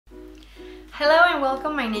Hello and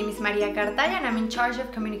welcome, my name is Maria Cartaya and I'm in charge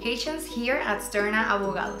of communications here at Sterna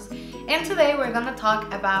Abogados. And today we're gonna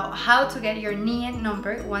talk about how to get your N.I.E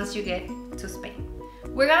number once you get to Spain.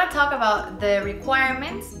 We're gonna talk about the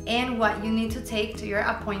requirements and what you need to take to your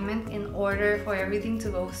appointment in order for everything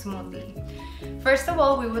to go smoothly. First of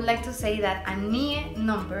all, we would like to say that a N.I.E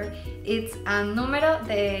number is a número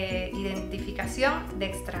de identificación de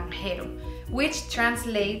extranjero, which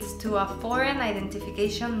translates to a foreign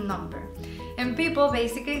identification number. And people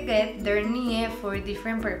basically get their N.I.E for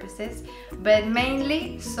different purposes, but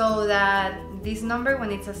mainly so that this number,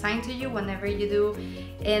 when it's assigned to you, whenever you do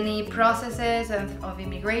any processes of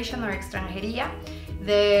immigration or extranjería,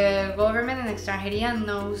 the government and extranjería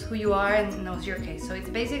knows who you are and knows your case. So it's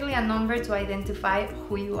basically a number to identify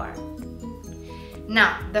who you are.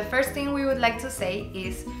 Now, the first thing we would like to say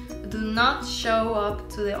is do not show up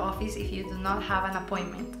to the office if you do not have an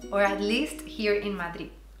appointment, or at least here in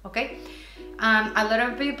Madrid, okay? A lot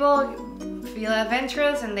of people feel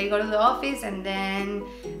adventurous and they go to the office and then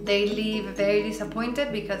they leave very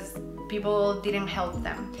disappointed because people didn't help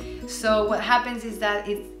them. So what happens is that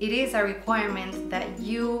it is a requirement that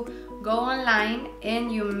you go online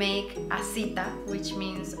and you make a cita, which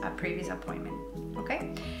means a previous appointment.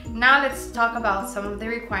 Okay? Now let's talk about some of the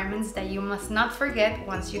requirements that you must not forget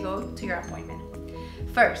once you go to your appointment.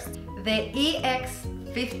 First, the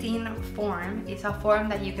EX15 form is a form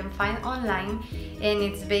that you can find online, and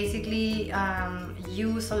it's basically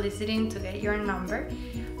you soliciting to get your number.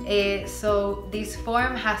 So this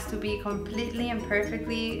form has to be completely and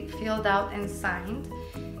perfectly filled out and signed.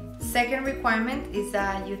 Second requirement is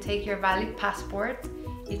that you take your valid passport.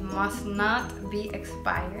 It must not be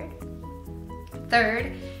expired.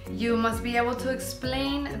 Third, you must be able to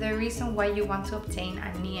explain the reason why you want to obtain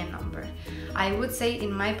a N.I.E number. I would say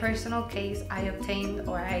in my personal case, I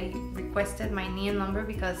requested my N.I.E number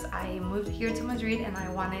because I moved here to Madrid and I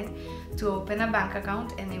wanted to open a bank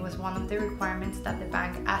account, and it was one of the requirements that the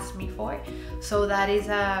bank asked me for. So that is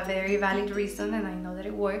a very valid reason and I know that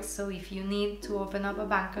it works. So if you need to open up a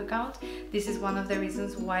bank account, this is one of the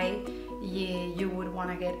reasons why you would want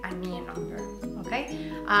to get a N.I.E number,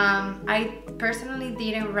 okay? I personally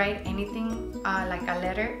didn't write anything like a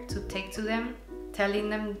letter to take to them telling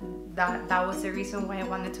them that was the reason why I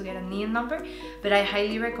wanted to get a N.I.E number, but I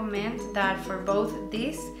highly recommend that for both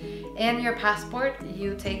this and your passport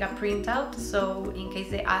you take a printout, so in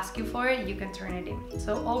case they ask you for it, you can turn it in.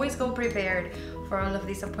 So always go prepared for all of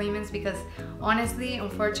these appointments because honestly,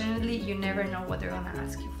 unfortunately, you never know what they're gonna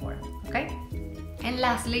ask you for, okay? And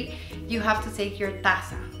lastly, you have to take your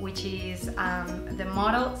tasa, which is the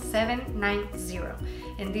model 790.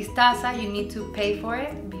 And this tasa, you need to pay for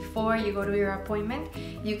it before you go to your appointment.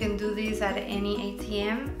 You can do this at any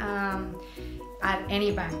ATM, at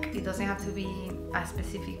any bank. It doesn't have to be a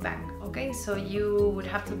specific bank, okay? So you would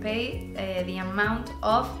have to pay the amount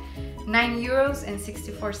of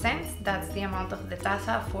 €9.64. That's the amount of the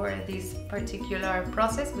tasa for this particular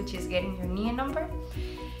process, which is getting your N.I.E number.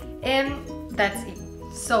 And that's it.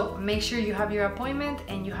 So make sure you have your appointment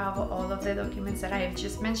and you have all of the documents that I have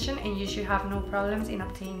just mentioned, and you should have no problems in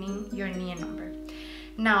obtaining your N.I.E number.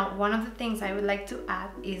 Now, one of the things I would like to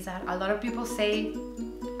add is that a lot of people say,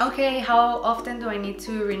 okay, how often do I need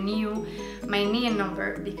to renew my N.I.E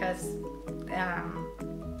number? Because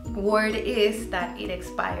word is that it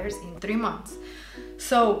expires in 3 months.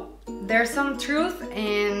 So there's some truth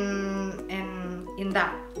in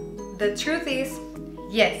that. The truth is,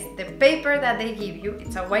 yes, the paper that they give you,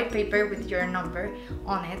 it's a white paper with your number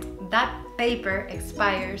on it. That paper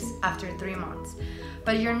expires after 3 months.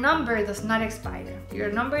 But your number does not expire.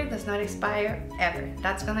 Your number does not expire ever.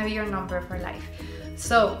 That's gonna be your number for life.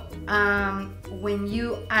 So when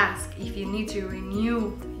you ask if you need to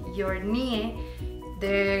renew your N.I.E,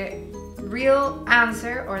 the real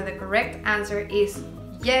answer or the correct answer is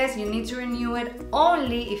yes, you need to renew it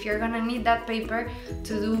only if you're gonna need that paper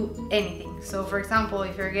to do anything. So for example,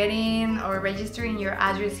 if you're getting or registering your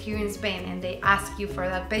address here in Spain and they ask you for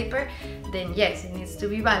that paper, then yes, it needs to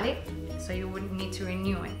be valid, so you would need to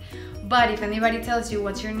renew it. But if anybody tells you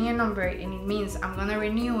what's your N.I.E number and it means I'm gonna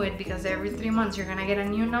renew it because every 3 months you're gonna get a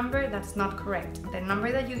new number, that's not correct. The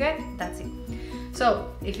number that you get, that's it.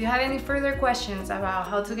 So if you have any further questions about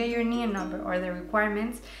how to get your N.I.E number or the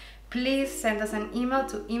requirements, please send us an email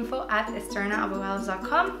to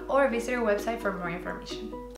info@esternaabogados.com or visit our website for more information.